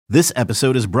This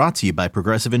episode is brought to you by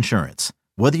Progressive Insurance.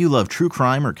 Whether you love true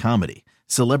crime or comedy,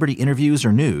 celebrity interviews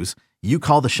or news, you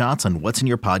call the shots on what's in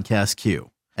your podcast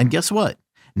queue. And guess what?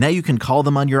 Now you can call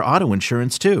them on your auto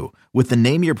insurance too with the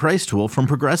Name Your Price tool from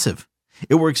Progressive.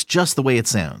 It works just the way it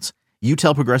sounds. You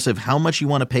tell Progressive how much you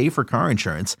want to pay for car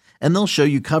insurance, and they'll show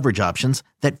you coverage options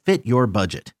that fit your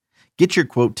budget. Get your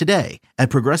quote today at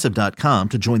Progressive.com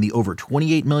to join the over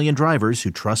 28 million drivers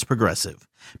who trust Progressive.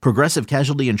 Progressive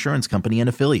Casualty Insurance Company and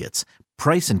Affiliates.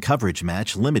 Price and coverage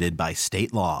match limited by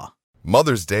state law.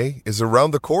 Mother's Day is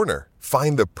around the corner.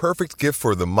 Find the perfect gift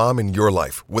for the mom in your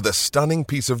life with a stunning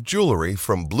piece of jewelry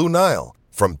from Blue Nile.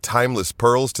 From timeless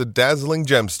pearls to dazzling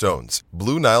gemstones,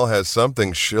 Blue Nile has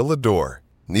something she'll adore.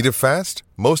 Need it fast?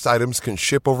 Most items can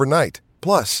ship overnight.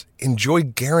 Plus, enjoy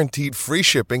guaranteed free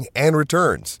shipping and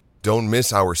returns. Don't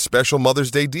miss our special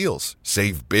Mother's Day deals.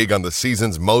 Save big on the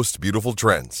season's most beautiful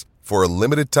trends. For a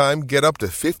limited time, get up to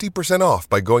 50% off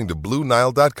by going to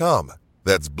BlueNile.com.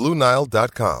 That's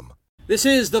BlueNile.com. This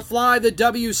is the Fly the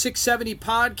W670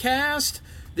 podcast.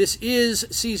 This is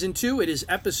season 2. It is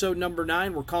episode number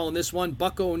 9. We're calling this one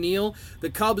Buck O'Neil, the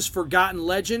Cubs' forgotten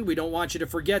legend. We don't want you to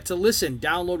forget to listen,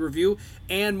 download, review,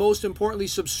 and most importantly,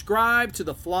 subscribe to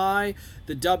the Fly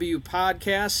the W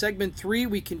podcast. Segment 3,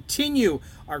 we continue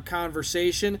our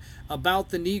conversation about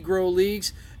the Negro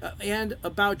Leagues and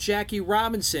about Jackie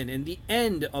Robinson and the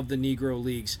end of the Negro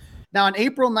Leagues. Now, on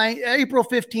April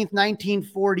 15th,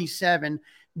 1947,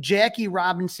 Jackie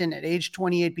Robinson, at age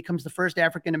 28, becomes the first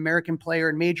African-American player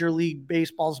in Major League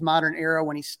Baseball's modern era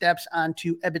when he steps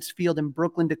onto Ebbets Field in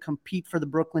Brooklyn to compete for the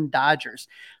Brooklyn Dodgers.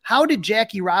 How did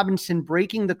Jackie Robinson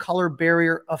breaking the color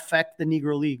barrier affect the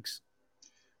Negro Leagues?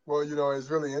 Well, it's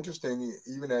really interesting,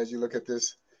 even as you look at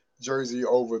this jersey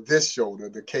over this shoulder,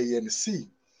 the K and the C.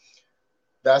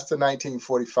 That's the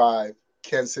 1945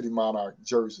 Kansas City Monarch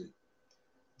jersey.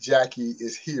 Jackie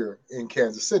is here in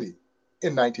Kansas City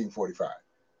in 1945.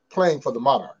 Playing for the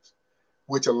Monarchs,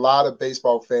 which a lot of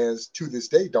baseball fans to this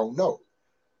day don't know.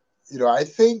 I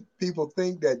think people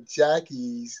think that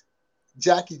Jackie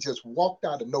just walked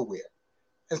out of nowhere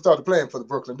and started playing for the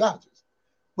Brooklyn Dodgers.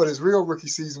 But his real rookie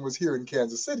season was here in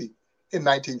Kansas City in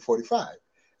 1945.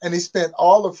 And he spent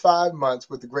all of 5 months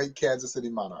with the great Kansas City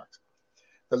Monarchs.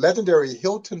 The legendary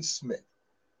Hilton Smith,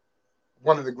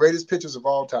 one of the greatest pitchers of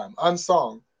all time,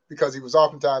 unsung because he was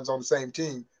oftentimes on the same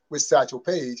team with Satchel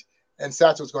Paige, and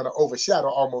Satchel's going to overshadow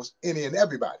almost any and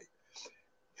everybody.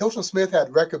 Hilton Smith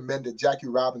had recommended Jackie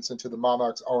Robinson to the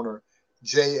Monarchs owner,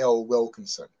 J.L.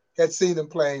 Wilkinson. He had seen him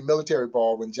playing military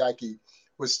ball when Jackie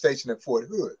was stationed at Fort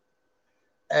Hood.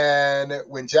 And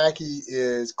when Jackie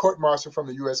is court-martialed from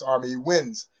the U.S. Army, he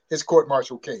wins his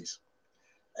court-martial case.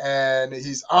 And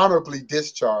he's honorably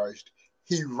discharged.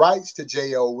 He writes to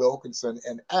J.L. Wilkinson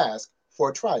and asks for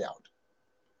a tryout.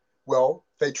 Well,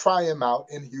 they try him out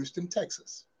in Houston,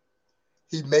 Texas.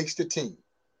 He makes the team.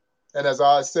 And as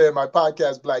I said in my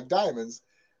podcast, Black Diamonds,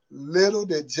 little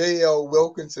did J.L.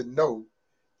 Wilkinson know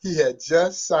he had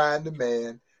just signed a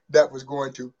man that was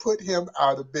going to put him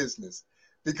out of business,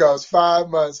 because 5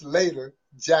 months later,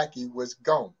 Jackie was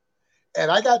gone.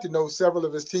 And I got to know several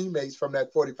of his teammates from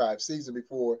that 45 season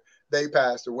before they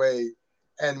passed away.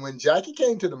 And when Jackie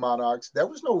came to the Monarchs, there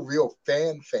was no real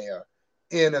fanfare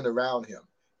in and around him.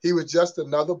 He was just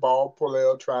another ball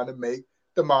player trying to make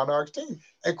the Monarchs team.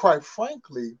 And quite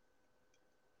frankly,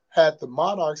 had the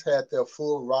Monarchs had their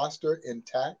full roster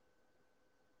intact,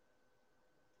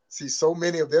 see, so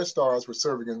many of their stars were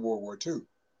serving in World War II.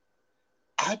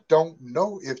 I don't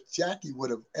know if Jackie would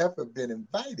have ever been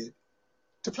invited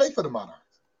to play for the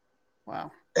Monarchs.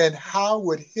 Wow. And how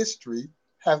would history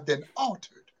have been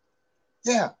altered?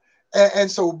 Yeah. And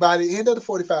so by the end of the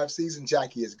 45 season,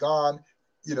 Jackie is gone.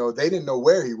 They didn't know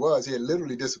where he was. He had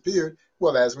literally disappeared.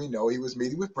 Well, as we know, he was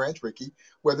meeting with Branch Rickey,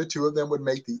 where the two of them would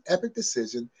make the epic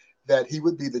decision that he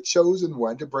would be the chosen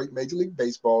one to break Major League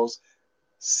Baseball's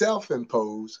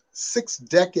self-imposed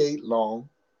 6-decade-long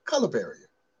color barrier.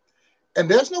 And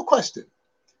there's no question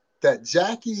that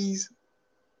Jackie's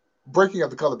breaking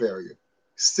of the color barrier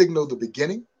signaled the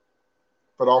beginning,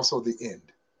 but also the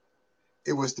end.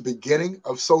 It was the beginning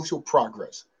of social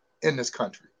progress in this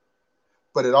country.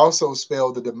 But it also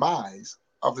spelled the demise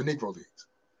of the Negro Leagues.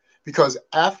 Because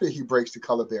after he breaks the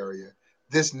color barrier,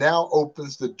 this now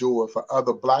opens the door for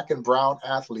other black and brown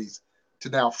athletes to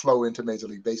now flow into Major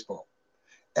League Baseball.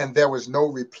 And there was no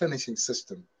replenishing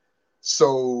system.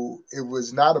 So it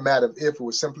was not a matter of if, it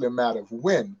was simply a matter of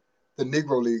when the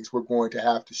Negro Leagues were going to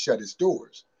have to shut its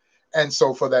doors. And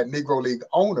so for that Negro League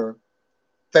owner,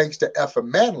 thanks to Effa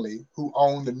Manley, who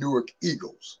owned the Newark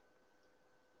Eagles,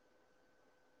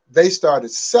 they started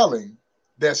selling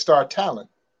their star talent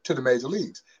to the major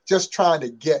leagues. just trying to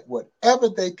get whatever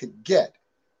they could get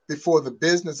before the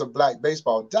business of black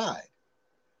baseball died.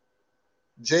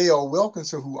 J.O.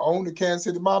 Wilkinson, who owned the Kansas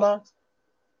City Monarchs,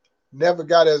 never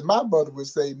got, as my mother would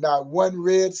say, not one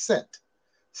red cent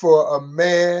for a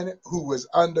man who was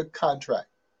under contract.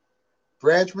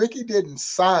 Branch Rickey didn't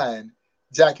sign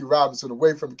Jackie Robinson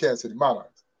away from the Kansas City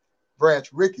Monarchs. Branch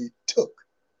Rickey took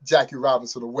Jackie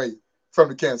Robinson away from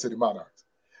the Kansas City Monarchs.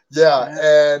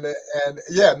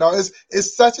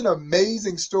 It's such an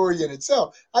amazing story in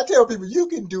itself. I tell people you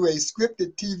can do a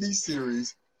scripted TV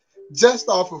series just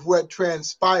off of what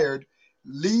transpired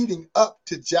leading up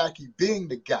to Jackie being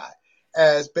the guy,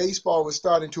 as baseball was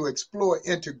starting to explore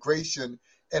integration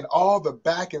and all the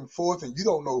back and forth, and you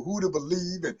don't know who to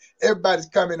believe, and everybody's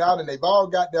coming out, and they've all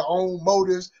got their own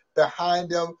motives behind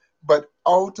them. But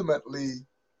ultimately,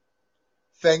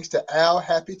 thanks to Al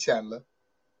Happy Chandler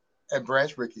and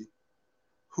Branch Rickey,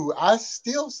 who I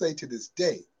still say to this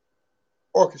day,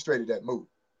 orchestrated that move.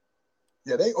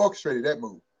 Yeah, they orchestrated that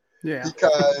move. Yeah.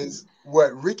 Because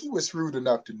what Rickey was shrewd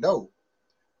enough to know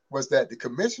was that the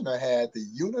commissioner had the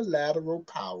unilateral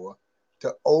power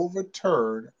to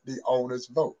overturn the owner's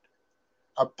vote,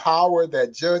 a power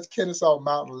that Judge Kennesaw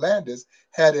Mountain Landis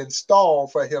had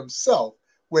installed for himself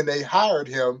when they hired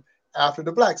him after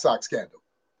the Black Sox scandal,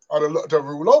 or to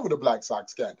rule over the Black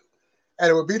Sox scandal. And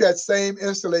it would be that same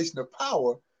installation of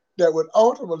power that would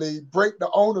ultimately break the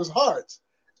owner's hearts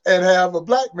and have a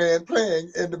black man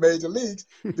playing in the major leagues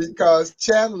because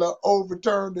Chandler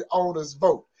overturned the owner's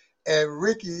vote. And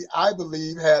Rickey, I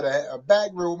believe, had a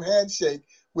backroom handshake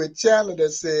with Chandler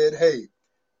that said, hey,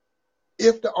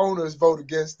 if the owners vote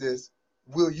against this,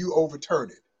 will you overturn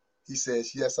it? He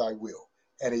says, yes, I will.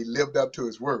 And he lived up to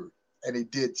his word, and he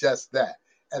did just that.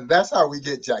 And that's how we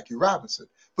get Jackie Robinson.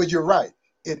 But you're right.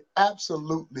 It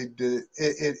absolutely did.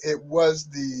 It was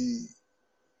the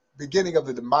beginning of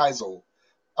the demise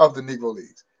of the Negro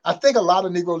Leagues. I think a lot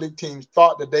of Negro League teams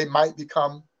thought that they might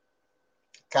become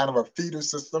kind of a feeder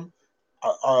system,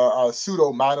 a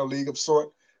pseudo minor league of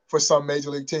sort for some major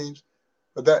league teams,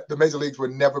 but that the major leagues were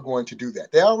never going to do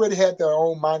that. They already had their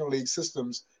own minor league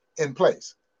systems in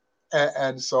place.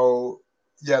 And so,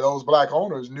 yeah, those black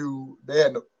owners knew they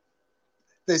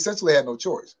essentially had no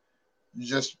choice.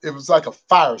 It was like a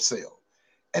fire sale.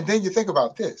 And then you think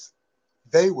about this.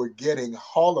 They were getting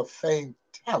Hall of Fame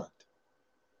talent,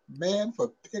 man,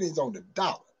 for pennies on the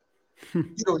dollar.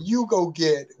 You go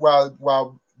get,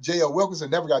 while J.L. Wilkinson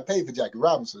never got paid for Jackie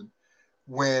Robinson,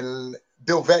 when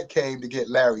Bill Veeck came to get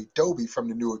Larry Doby from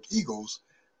the Newark Eagles,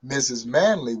 Mrs.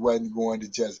 Manley wasn't going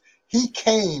to he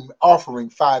came offering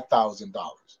 $5,000.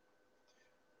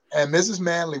 And Mrs.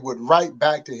 Manley would write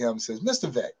back to him and says, Mr.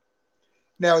 Veeck,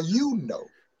 now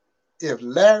if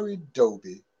Larry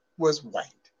Doby was white,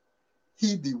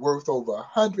 he'd be worth over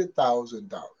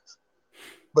 $100,000.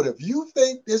 But if you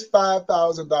think this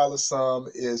 $5,000 sum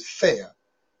is fair,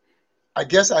 I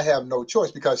guess I have no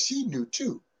choice, because she knew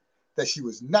too that she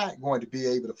was not going to be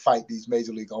able to fight these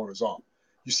major league owners off.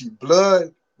 You see,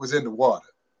 blood was in the water,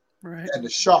 right? And the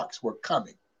sharks were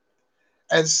coming.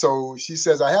 And so she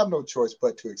says, I have no choice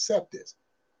but to accept this.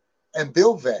 And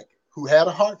Bill Veeck, who had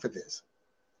a heart for this,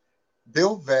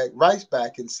 Bill Veeck writes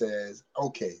back and says,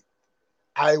 okay,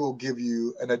 I will give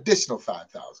you an additional $5,000.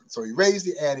 So he raised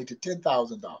the ante to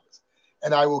 $10,000.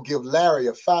 And I will give Larry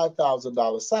a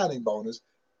 $5,000 signing bonus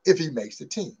if he makes the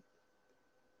team.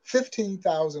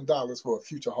 $15,000 for a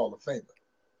future Hall of Famer.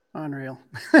 Unreal.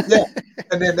 Yeah.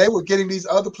 And then they were getting these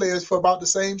other players for about the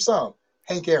same sum.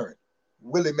 Hank Aaron,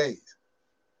 Willie Mays,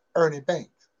 Ernie Banks.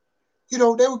 They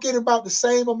were getting about the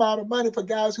same amount of money for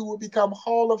guys who would become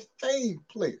Hall of Fame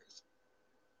players.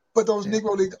 But those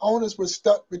Negro League owners were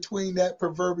stuck between that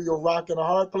proverbial rock and a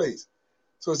hard place.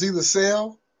 So it's either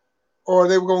sell or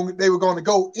they were going to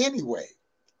go anyway.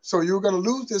 So you were going to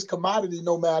lose this commodity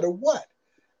no matter what.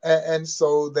 And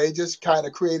so they just kind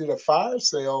of created a fire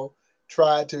sale,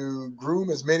 tried to groom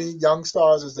as many young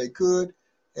stars as they could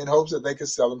in hopes that they could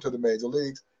sell them to the major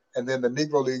leagues. And then the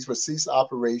Negro Leagues would cease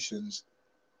operations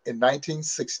in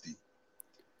 1960.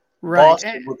 Right.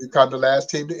 Boston would become the last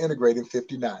team to integrate in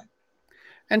 1959.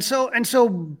 And so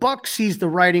Buck sees the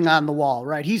writing on the wall,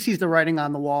 right? He sees the writing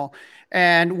on the wall.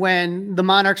 And when the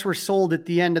Monarchs were sold at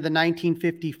the end of the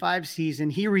 1955 season,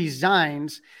 he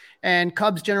resigns, and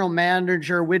Cubs general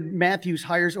manager Whit Matthews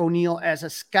hires O'Neill as a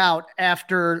scout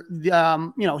after,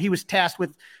 he was tasked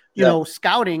with,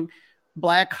 scouting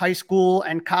black high school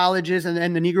and colleges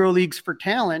and the Negro Leagues for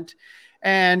talent.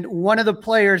 And one of the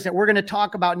players that we're going to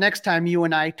talk about next time you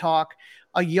and I talk,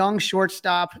 a young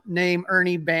shortstop named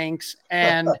Ernie Banks.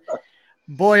 And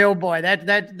Boy, oh boy,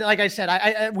 that like I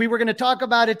said, we were going to talk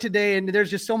about it today, and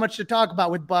there's just so much to talk about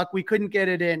with Buck. We couldn't get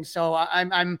it in, so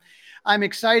I'm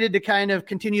excited to kind of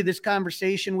continue this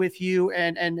conversation with you.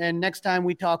 And next time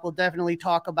we talk, we'll definitely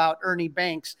talk about Ernie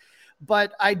Banks.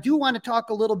 But I do want to talk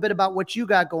a little bit about what you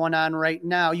got going on right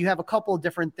now. You have a couple of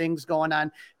different things going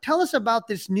on. Tell us about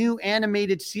this new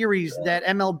animated series that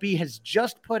MLB has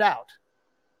just put out.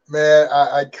 Man,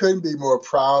 I couldn't be more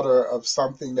prouder of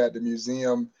something that the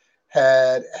museum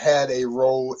had a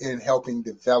role in helping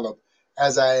develop,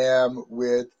 as I am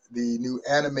with the new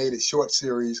animated short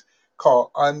series called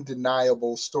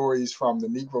Undeniable Stories from the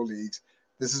Negro Leagues.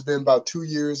 This has been about 2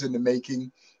 years in the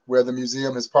making, where the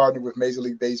museum has partnered with Major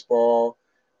League Baseball,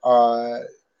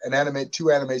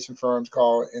 two animation firms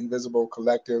called Invisible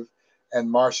Collective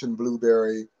and Martian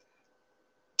Blueberry,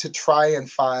 to try and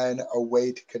find a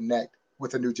way to connect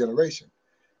with a new generation.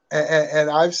 And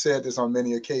I've said this on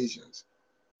many occasions.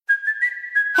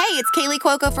 Hey, it's Kaylee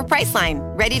Cuoco for Priceline.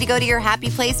 Ready to go to your happy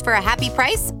place for a happy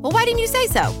price? Well, why didn't you say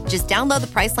so? Just download the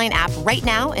Priceline app right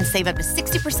now and save up to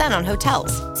 60% on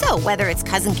hotels. So whether it's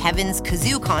Cousin Kevin's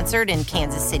Kazoo Concert in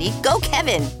Kansas City, go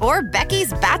Kevin, or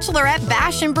Becky's Bachelorette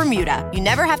Bash in Bermuda, you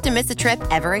never have to miss a trip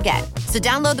ever again. So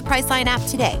download the Priceline app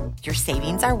today. Your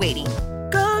savings are waiting.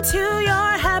 Go to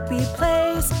your happy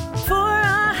place for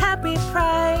a happy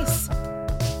price.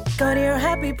 Go to your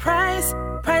happy price,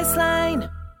 Priceline.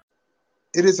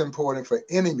 It is important for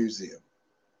any museum,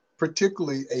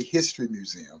 particularly a history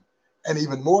museum, and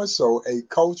even more so a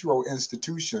cultural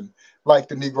institution like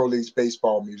the Negro Leagues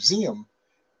Baseball Museum,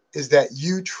 is that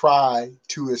you try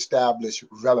to establish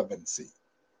relevancy.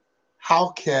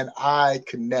 How can I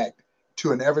connect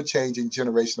to an ever-changing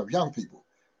generation of young people?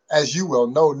 As you well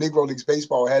know, Negro Leagues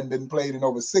Baseball hadn't been played in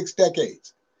over 6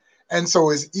 decades. And so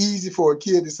it's easy for a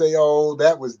kid to say, oh,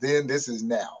 that was then, this is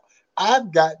now.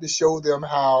 I've got to show them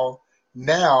how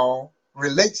now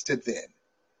relates to then.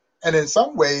 And in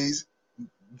some ways,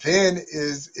 then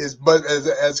is but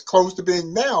as close to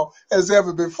being now as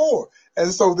ever before.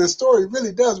 And so this story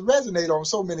really does resonate on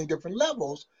so many different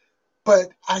levels, but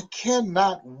I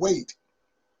cannot wait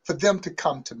for them to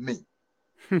come to me.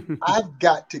 I've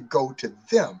got to go to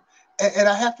them. And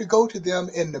I have to go to them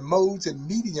in the modes and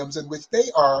mediums in which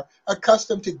they are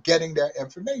accustomed to getting their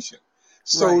information.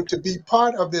 So Right. to be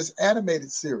part of this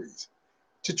animated series,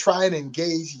 to try and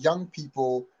engage young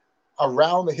people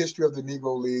around the history of the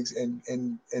Negro Leagues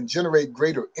and generate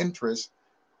greater interest,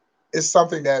 is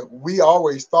something that we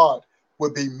always thought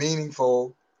would be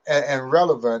meaningful and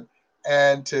relevant.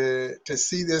 And to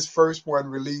see this first one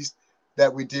released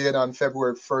that we did on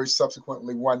February 1st,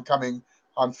 subsequently one coming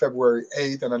on February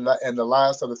 8th, and the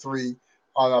last of the 3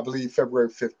 on, I believe, February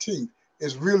 15th,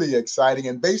 is really exciting.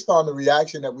 And based on the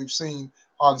reaction that we've seen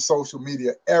on social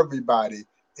media, everybody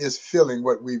is feeling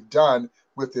what we've done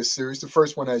with this series. The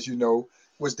first one, as you know,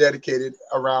 was dedicated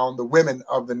around the women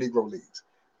of the Negro Leagues.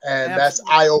 And that's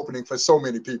eye-opening for so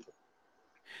many people.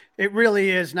 It really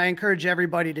is, and I encourage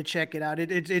everybody to check it out.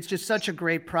 It's just such a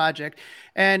great project.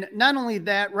 And not only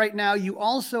that, right now you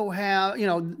also have,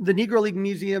 the Negro League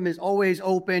Museum is always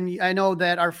open. I know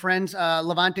that our friends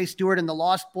Levante Stewart and the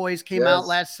Lost Boys came out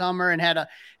last summer and had an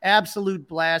absolute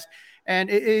blast.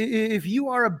 And if you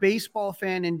are a baseball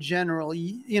fan in general,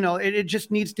 it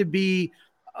just needs to be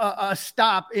a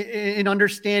stop in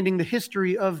understanding the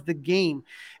history of the game.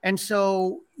 And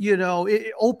so, you're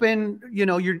open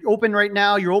right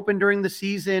now, you're open during the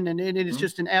season, and it is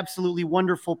just an absolutely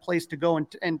wonderful place to go.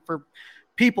 And for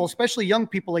people, especially young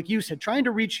people, like you said, trying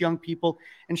to reach young people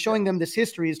and showing them this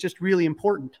history is just really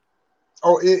important.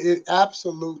 Oh, it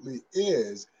absolutely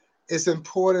is. It's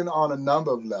important on a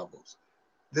number of levels.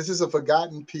 This is a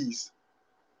forgotten piece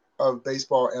of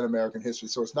baseball and American history,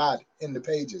 so it's not in the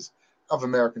pages of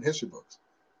American history books.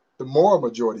 The moral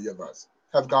majority of us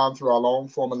have gone through our long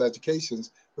formal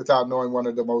educations without knowing one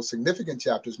of the most significant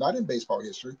chapters, not in baseball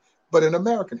history, but in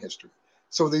American history.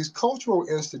 So these cultural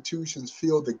institutions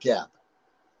fill the gap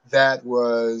that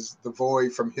was the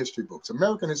void from history books.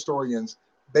 American historians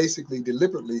basically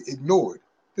deliberately ignored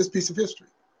this piece of history.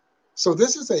 So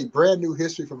this is a brand new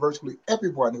history for virtually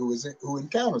everyone who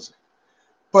encounters it.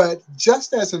 But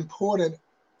just as important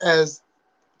as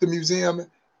the museum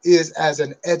is as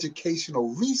an educational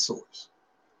resource,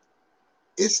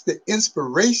 it's the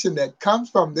inspiration that comes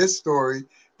from this story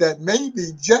that may be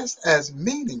just as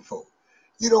meaningful.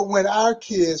 When our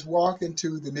kids walk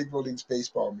into the Negro Leagues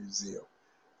Baseball Museum,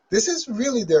 this is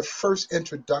really their first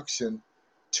introduction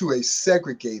to a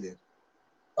segregated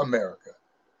America.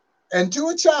 And to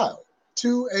a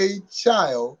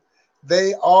child,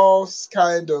 they all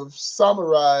kind of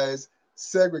summarize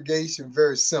segregation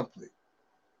very simply.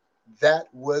 that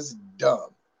was dumb.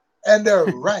 And they're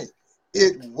right.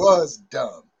 It was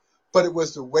dumb. But it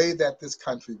was the way that this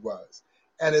country was.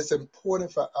 And it's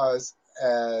important for us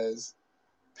as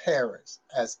parents,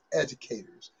 as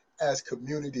educators, as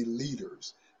community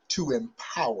leaders to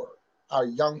empower our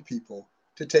young people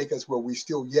to take us where we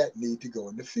still yet need to go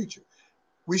in the future.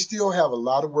 We still have a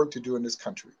lot of work to do in this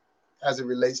country as it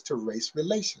relates to race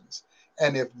relations.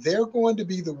 And if they're going to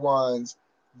be the ones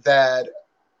that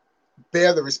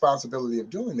bear the responsibility of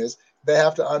doing this, they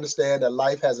have to understand that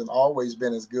life hasn't always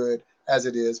been as good as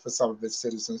it is for some of its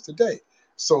citizens today.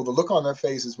 So the look on their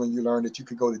faces when you learn that you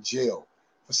could go to jail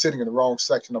for sitting in the wrong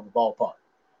section of a ballpark,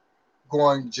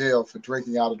 going to jail for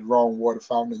drinking out of the wrong water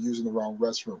fountain and using the wrong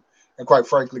restroom, and quite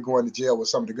frankly, going to jail with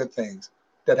some of the good things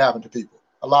that happen to people.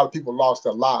 A lot of people lost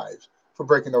their lives for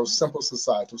breaking those simple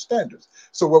societal standards.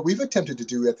 So what we've attempted to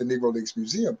do at the Negro Leagues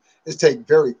Museum is take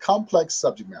very complex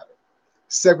subject matter,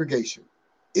 segregation.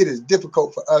 It is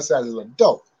difficult for us as an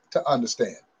adult to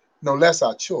understand, no less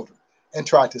our children, and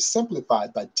try to simplify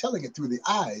it by telling it through the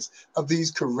eyes of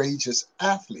these courageous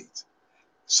athletes.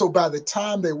 So by the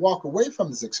time they walk away from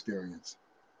this experience,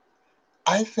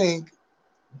 I think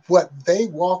what they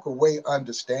walk away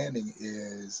understanding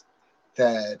is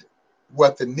that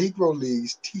what the Negro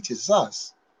Leagues teaches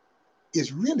us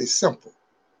is really simple.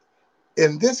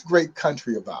 In this great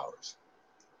country of ours,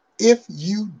 if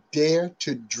you dare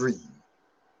to dream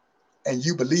and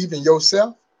you believe in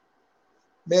yourself,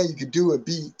 man, you can do and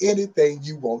be anything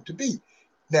you want to be.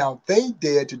 Now, they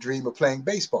dared to dream of playing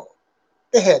baseball.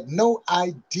 They had no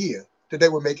idea that they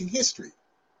were making history.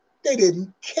 They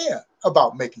didn't care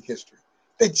about making history.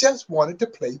 They just wanted to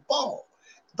play ball.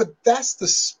 But that's the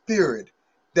spirit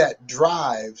that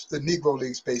drives the Negro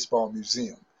Leagues Baseball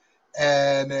Museum.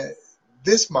 And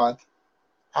this month,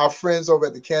 our friends over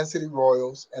at the Kansas City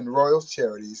Royals and Royals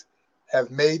Charities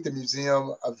have made the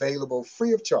museum available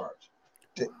free of charge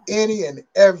to any and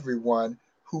everyone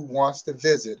who wants to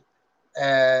visit.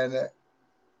 And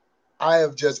I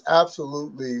have just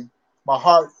absolutely, my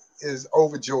heart is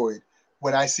overjoyed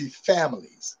when I see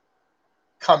families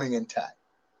coming intact,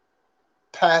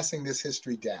 passing this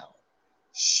history down,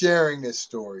 sharing this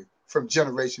story from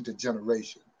generation to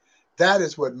generation. That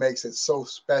is what makes it so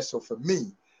special for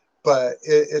me. But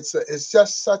it's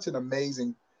just such an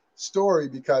amazing story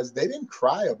because they didn't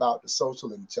cry about the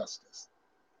social injustice.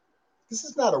 This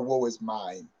is not a woe is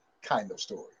mine kind of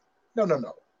story. No, no,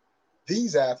 no.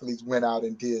 These athletes went out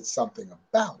and did something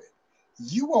about it.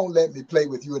 You won't let me play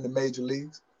with you in the major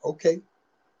leagues? Okay,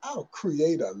 I'll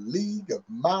create a league of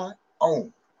my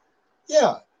own.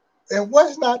 Yeah. And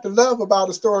what's not to love about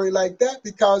a story like that?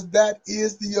 Because that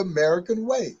is the American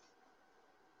way.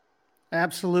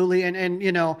 Absolutely. And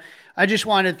you know, I just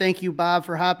want to thank you, Bob,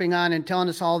 for hopping on and telling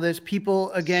us all this.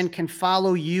 People, again, can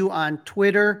follow you on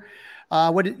Twitter.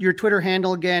 What your Twitter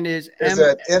handle again is? It's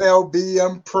at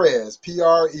NLBM Prez,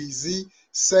 Prez.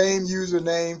 Same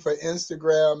username for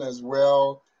Instagram as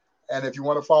well. And if you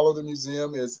want to follow the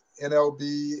museum, is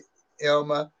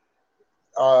NLBM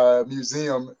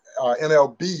Museum,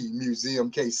 NLB Museum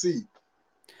KC.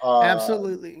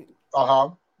 Absolutely.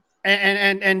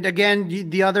 And again,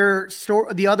 the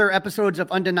other episodes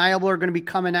of Undeniable are going to be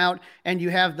coming out, and you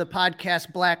have the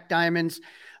podcast Black Diamonds.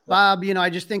 Bob, you know, I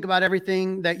just think about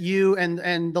everything that you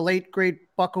and the late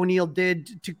great Buck O'Neil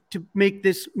did to make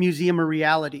this museum a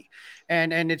reality,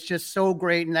 and it's just so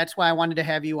great, and that's why I wanted to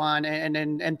have you on,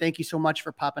 and thank you so much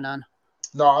for popping on.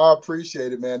 No, I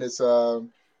appreciate it, man. It's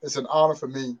an honor for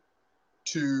me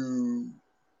to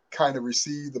kind of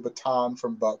receive the baton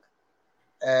from Buck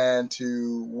and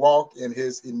to walk in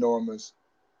his enormous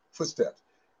footsteps.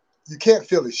 You can't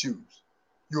fill his shoes.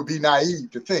 You would be naive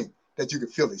to think that you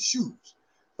could fill his shoes.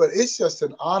 But it's just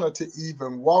an honor to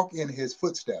even walk in his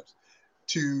footsteps,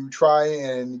 to try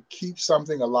and keep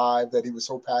something alive that he was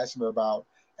so passionate about,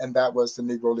 and that was the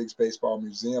Negro Leagues Baseball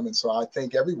Museum. And so I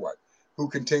thank everyone who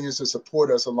continues to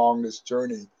support us along this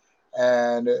journey.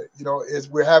 And, you know,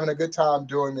 we're having a good time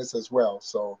doing this as well.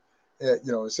 So,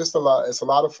 you know, it's just a lot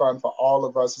of fun for all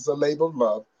of us. It's a labor of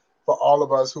love for all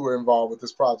of us who are involved with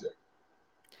this project.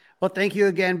 Well, thank you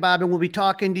again, Bob, and we'll be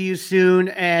talking to you soon.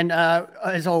 And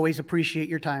as always, appreciate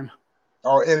your time.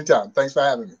 Oh, anytime. Thanks for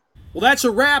having me. Well, that's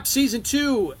a wrap. Season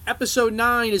 2, Episode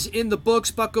 9 is in the books.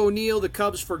 Buck O'Neil, the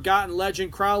Cubs' forgotten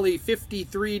legend. Crowley,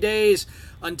 53 days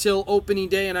until opening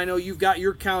day, and I know you've got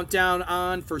your countdown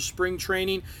on for spring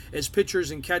training as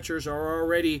pitchers and catchers are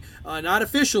already, not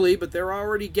officially, but they're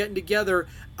already getting together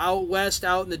out west,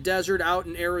 out in the desert, out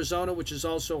in Arizona, which is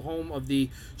also home of the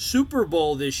Super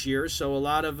Bowl this year. So a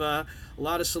lot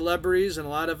of celebrities and a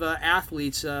lot of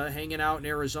athletes hanging out in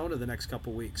Arizona the next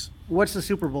couple weeks. What's the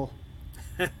Super Bowl?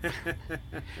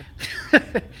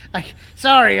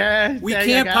 Sorry. We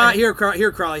can't here,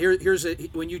 Crawley. Here's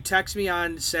when you text me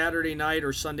on Saturday night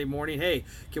or Sunday morning, hey,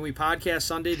 can we podcast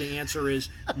Sunday? The answer is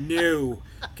no.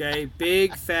 Okay,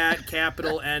 big fat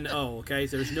capital No. Okay,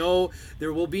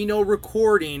 there will be no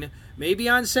recording. Maybe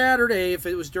on Saturday if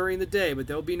it was during the day, but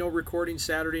there'll be no recording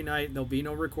Saturday night. And there'll be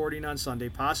no recording on Sunday,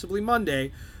 possibly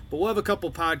Monday. But we'll have a couple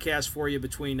podcasts for you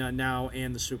between now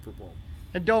and the Super Bowl.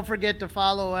 And don't forget to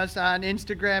follow us on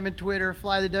Instagram and Twitter,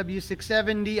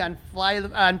 FlyTheW670, on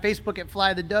Facebook at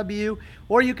FlyTheW,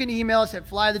 or you can email us at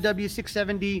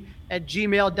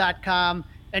FlyTheW670@gmail.com.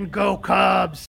 And go Cubs!